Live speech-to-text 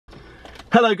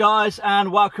Hello guys, and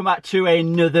welcome back to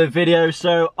another video.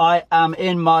 So I am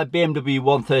in my BMW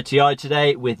 130i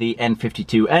today with the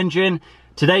N52 engine.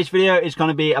 Today's video is going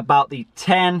to be about the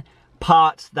 10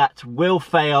 parts that will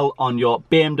fail on your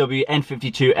BMW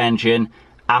N52 engine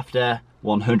after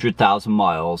 100,000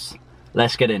 miles.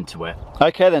 Let's get into it.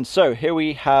 Okay then, so here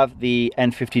we have the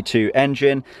N52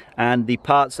 engine, and the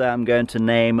parts that I'm going to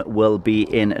name will be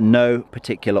in no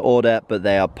particular order, but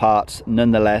they are parts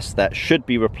nonetheless that should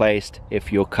be replaced if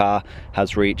your car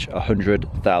has reached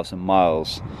 100,000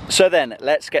 miles. So then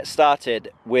let's get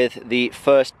started with the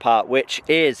first part, which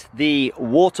is the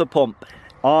water pump.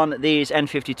 On these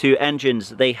N52 engines,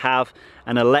 they have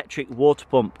an electric water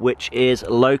pump which is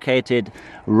located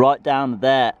right down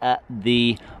there at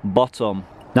the bottom.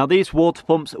 Now these water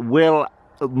pumps will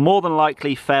more than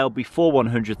likely fail before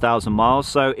 100,000 miles,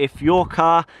 so if your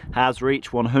car has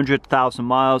reached 100,000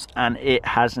 miles and it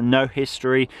has no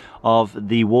history of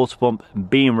the water pump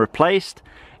being replaced,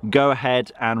 go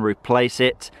ahead and replace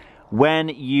it. When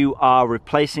you are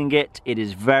replacing it, it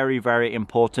is very, very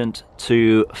important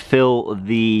to fill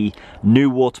the new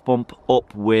water pump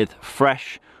up with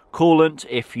fresh coolant.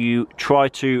 If you try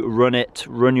to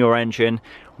run your engine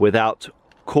without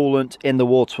coolant in the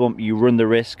water pump, you run the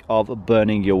risk of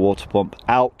burning your water pump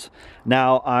out.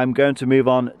 Now I'm going to move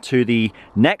on to the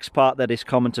next part that is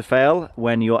common to fail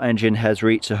when your engine has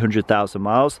reached 100,000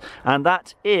 miles, and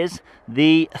that is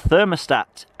the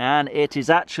thermostat. And it is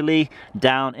actually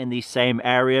down in the same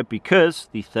area because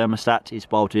the thermostat is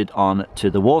bolted on to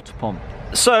the water pump.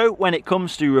 So when it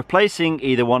comes to replacing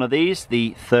either one of these,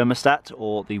 the thermostat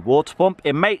or the water pump,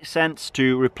 it makes sense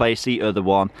to replace the other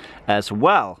one as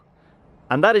well.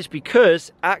 And that is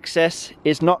because access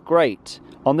is not great.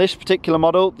 On this particular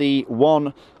model, the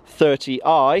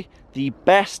 130i, the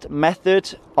best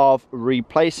method of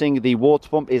replacing the water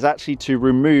pump is actually to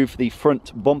remove the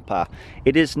front bumper.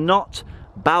 It is not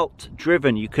bout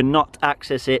driven. You cannot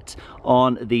access it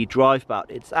on the drive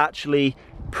bout. It's actually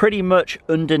pretty much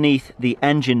underneath the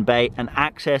engine bay, and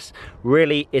access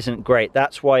really isn't great.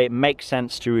 That's why it makes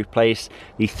sense to replace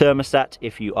the thermostat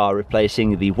if you are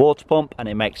replacing the water pump, and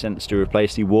it makes sense to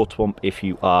replace the water pump if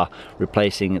you are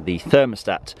replacing the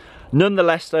thermostat.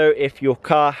 Nonetheless though, if your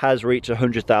car has reached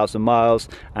 100,000 miles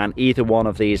and either one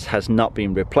of these has not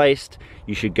been replaced,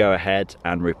 you should go ahead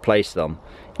and replace them.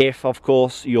 If of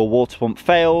course your water pump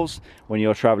fails when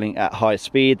you're traveling at high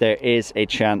speed, there is a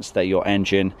chance that your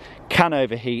engine can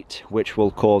overheat, which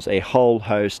will cause a whole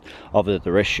host of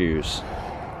other issues.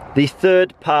 The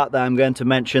third part that I'm going to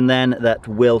mention then that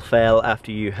will fail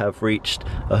after you have reached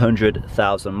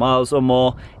 100,000 miles or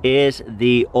more is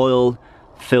the oil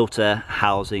filter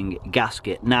housing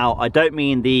gasket. Now I don't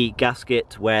mean the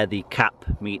gasket where the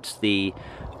cap meets the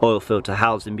oil filter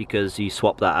housing, because you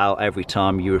swap that out every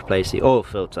time you replace the oil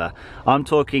filter. I'm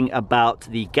talking about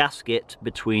the gasket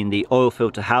between the oil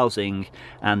filter housing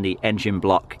and the engine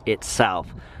block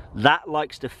itself. That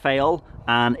likes to fail,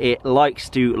 and it likes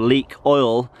to leak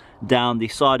oil down the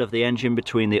side of the engine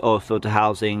between the oil filter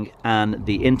housing and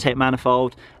the intake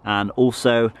manifold, and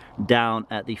also down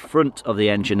at the front of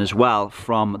the engine as well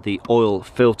from the oil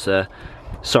filter,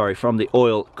 from the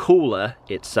oil cooler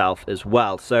itself as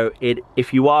well. So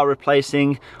if you are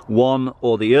replacing one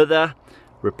or the other,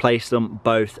 replace them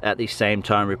both at the same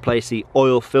time. Replace the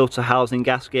oil filter housing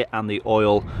gasket and the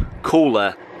oil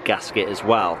cooler gasket as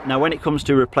well. Now when it comes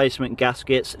to replacement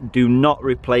gaskets, do not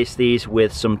replace these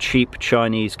with some cheap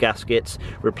Chinese gaskets.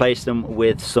 Replace them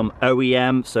with some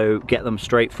OEM, so get them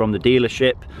straight from the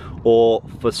dealership, or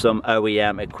for some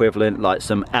OEM equivalent like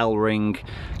some L-ring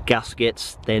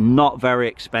gaskets. They're not very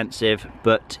expensive,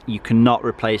 but you cannot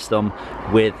replace them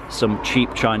with some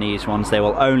cheap Chinese ones. They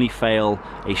will only fail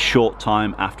a short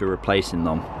time after replacing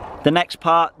them. The next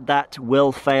part that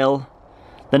will fail,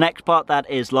 the next part that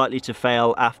is likely to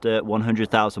fail after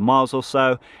 100,000 miles or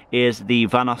so, is the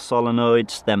Vanos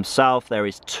solenoids themselves. There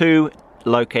is two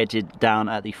located down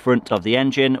at the front of the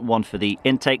engine, one for the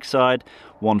intake side,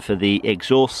 one for the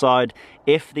exhaust side.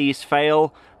 If these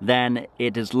fail, then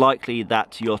it is likely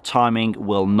that your timing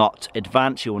will not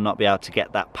advance. You will not be able to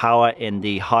get that power in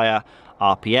the higher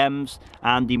RPMs,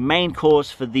 and the main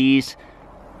cause for these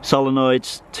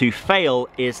solenoids to fail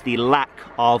is the lack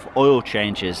of oil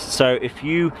changes. So if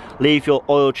you leave your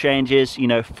oil changes,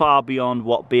 far beyond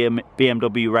what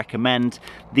BMW recommend,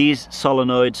 these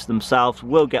solenoids themselves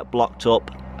will get blocked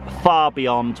up far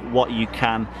beyond what you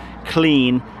can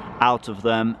clean out of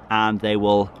them and they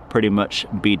will pretty much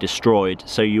be destroyed.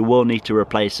 So you will need to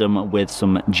replace them with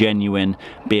some genuine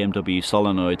BMW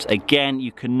solenoids. Again,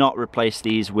 you cannot replace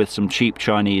these with some cheap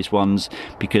Chinese ones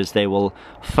because they will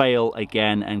fail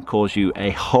again and cause you a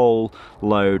whole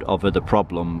load of other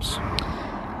problems.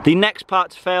 The next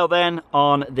part to fail then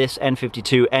on this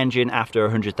N52 engine after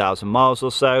 100,000 miles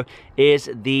or so is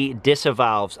the disser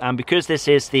valves. And because this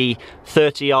is the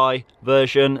 30i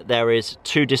version, there is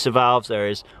 2 disser valves. There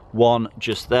is one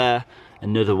just there,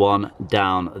 another one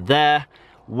down there.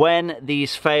 When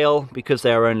these fail, because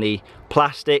they're only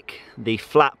plastic, the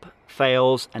flap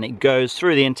fails and it goes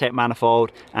through the intake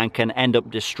manifold and can end up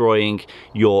destroying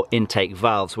your intake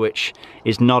valves, which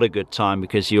is not a good time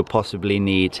because you'll possibly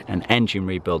need an engine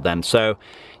rebuild then. So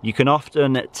you can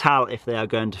often tell if they are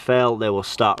going to fail. They will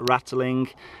start rattling,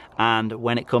 and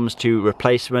when it comes to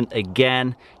replacement,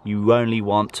 again, you only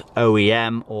want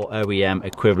OEM or OEM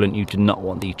equivalent. You do not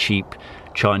want the cheap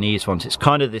Chinese ones. It's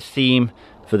kind of the theme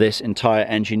for this entire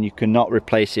engine. You cannot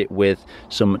replace it with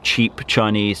some cheap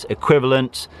Chinese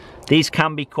equivalents. These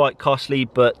can be quite costly,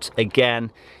 but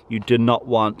again, you do not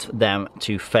want them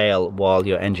to fail while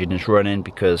your engine is running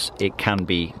because it can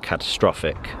be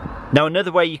catastrophic. Now,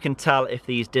 another way you can tell if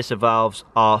these disser valves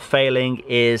are failing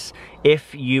is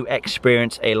if you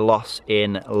experience a loss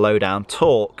in low-down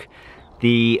torque.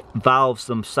 The valves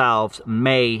themselves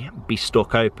may be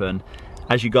stuck open.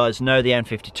 As you guys know, the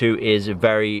N52 is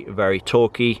very, very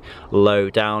torquey, low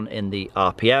down in the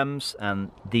RPMs,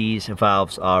 and these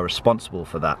valves are responsible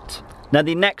for that. Now,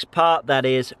 the next part that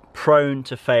is prone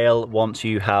to fail once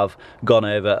you have gone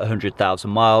over 100,000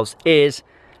 miles is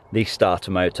the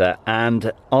starter motor.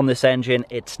 And on this engine,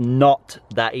 it's not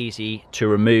that easy to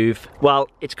remove. Well,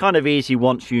 it's kind of easy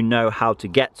once you know how to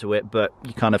get to it, but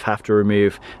you kind of have to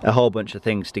remove a whole bunch of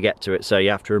things to get to it. So you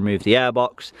have to remove the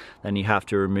airbox, then you have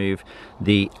to remove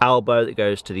the elbow that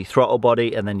goes to the throttle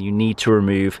body, and then you need to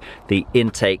remove the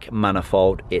intake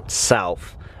manifold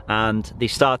itself. And the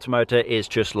starter motor is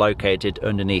just located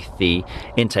underneath the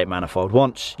intake manifold.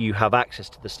 Once you have access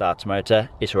to the starter motor,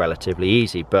 it's relatively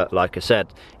easy, but like I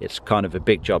said, it's kind of a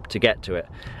big job to get to it.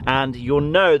 And you'll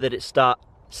know that it's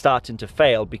starting to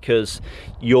fail because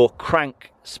your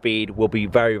crank speed will be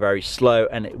very, very slow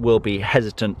and it will be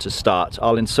hesitant to start.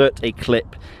 I'll insert a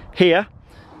clip here.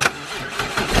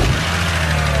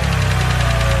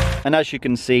 And as you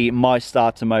can see, my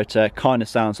starter motor kind of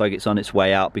sounds like it's on its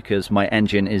way out because my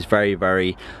engine is very,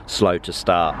 very slow to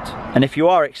start. And if you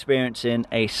are experiencing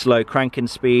a slow cranking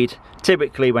speed,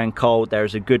 typically when cold, there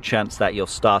is a good chance that your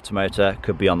starter motor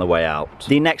could be on the way out.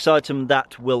 The next item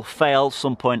that will fail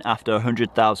some point after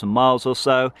 100,000 miles or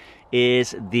so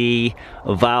is the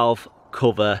valve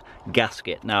cover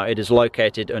gasket. Now, it is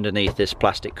located underneath this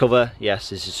plastic cover. Yes,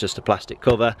 this is just a plastic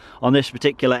cover. On this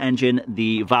particular engine,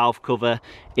 the valve cover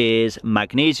is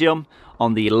magnesium.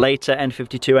 On the later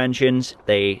N52 engines,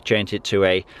 they changed it to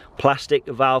a plastic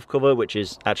valve cover, which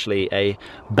is actually a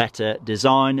better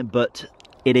design, but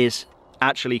it is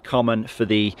actually common for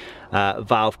the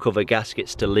valve cover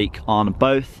gaskets to leak on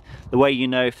both. The way you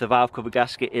know if the valve cover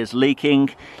gasket is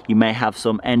leaking, you may have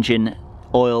some engine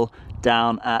oil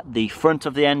down at the front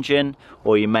of the engine,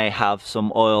 or you may have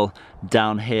some oil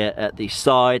down here at the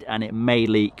side, and it may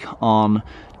leak on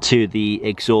to the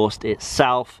exhaust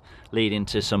itself, leading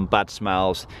to some bad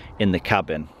smells in the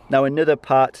cabin. Now, another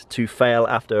part to fail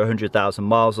after 100,000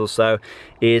 miles or so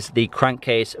is the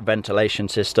crankcase ventilation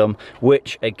system,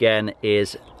 which again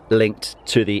is linked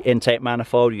to the intake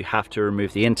manifold. You have to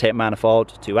remove the intake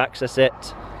manifold to access it.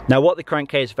 Now, what the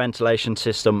crankcase ventilation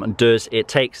system does, it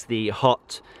takes the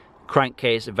hot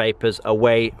crankcase vapors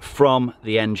away from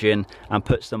the engine and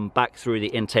puts them back through the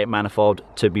intake manifold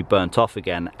to be burnt off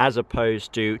again, as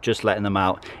opposed to just letting them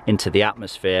out into the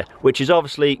atmosphere, which is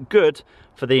obviously good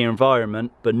for the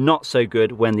environment, but not so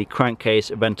good when the crankcase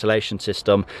ventilation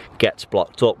system gets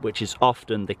blocked up, which is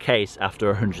often the case after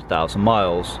 100,000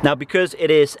 miles. Now, because it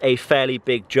is a fairly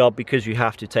big job, because you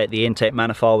have to take the intake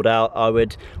manifold out, I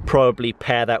would probably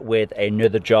pair that with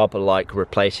another job like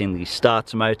replacing the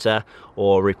starter motor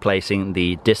or replacing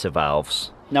the disser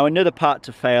valves. Now, another part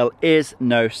to fail is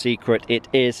no secret. It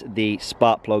is the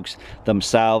spark plugs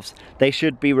themselves. They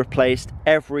should be replaced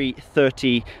every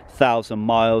 30,000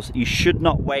 miles. You should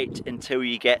not wait until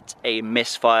you get a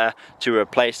misfire to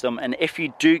replace them. And if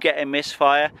you do get a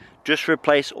misfire, just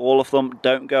replace all of them.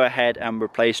 Don't go ahead and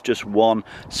replace just one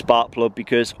spark plug,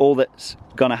 because all that's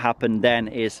gonna happen then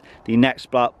is the next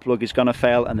spark plug is gonna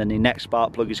fail, and then the next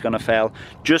spark plug is gonna fail.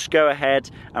 Just go ahead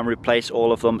and replace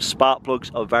all of them. Spark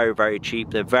plugs are very, very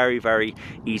cheap. They're very, very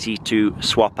easy to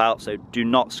swap out, so do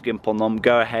not skimp on them.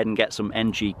 Go ahead and get some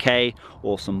NGK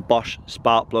or some Bosch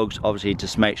spark plugs, obviously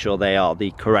just make sure they are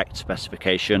the correct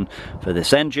specification for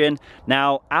this engine.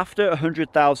 Now, after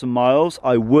 100,000 miles,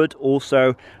 I would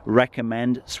also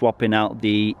recommend swapping out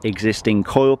the existing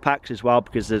coil packs as well,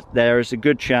 because there is a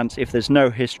good chance, if there's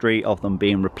no history of them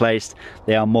being replaced,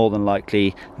 they are more than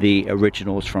likely the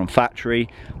originals from factory.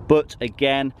 But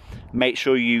again, make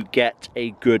sure you get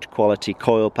a good quality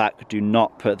coil pack. Do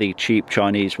not put the cheap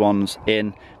Chinese ones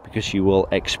in, because you will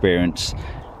experience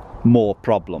more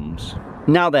problems.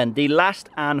 Now then, the last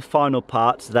and final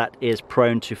part that is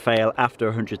prone to fail after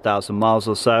 100,000 miles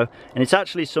or so, and it's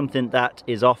actually something that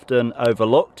is often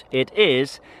overlooked, it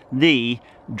is the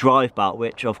drive belt,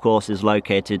 which of course is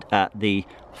located at the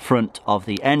front of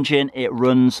the engine. It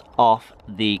runs off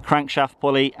the crankshaft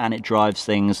pulley and it drives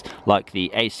things like the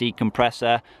AC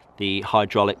compressor, the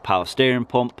hydraulic power steering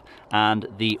pump, and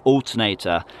the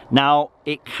alternator. Now,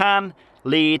 it can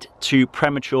lead to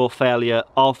premature failure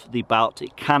of the belt.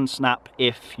 It can snap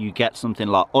if you get something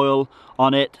like oil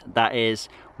on it. That is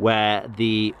where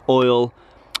the oil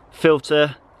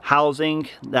filter housing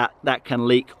that can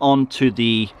leak onto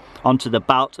the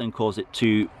belt and cause it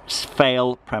to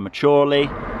fail prematurely.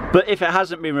 But if it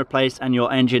hasn't been replaced and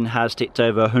your engine has ticked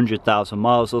over 100,000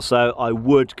 miles or so, I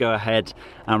would go ahead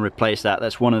and replace that.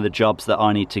 That's one of the jobs that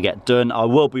I need to get done. I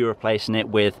will be replacing it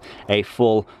with a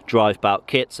full drive belt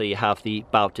kit. So you have the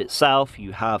belt itself,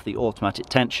 you have the automatic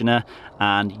tensioner,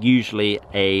 and usually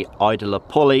a idler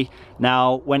pulley.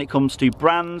 Now, when it comes to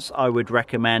brands, I would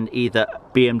recommend either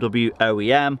BMW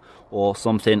OEM or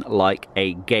something like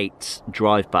a Gates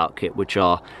drive belt kit, which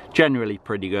are generally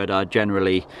pretty good. I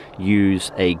generally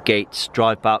use a Gates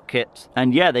drive belt kit,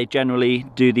 and yeah, they generally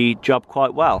do the job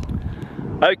quite well.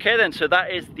 Okay then, so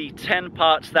that is the 10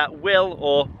 parts that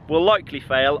will likely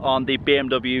fail on the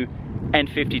BMW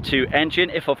N52 engine.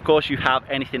 If of course you have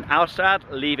anything else to add,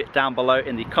 leave it down below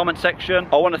in the comment section.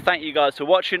 I want to thank you guys for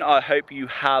watching. I hope you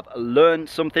have learned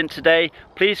something today.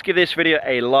 Please give this video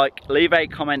a like, leave a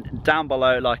comment down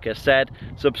below like I said,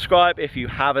 subscribe if you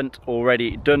haven't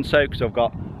already done so, because I've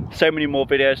got so many more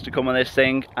videos to come on this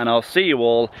thing, and I'll see you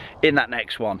all in that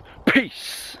next one.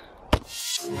 Peace.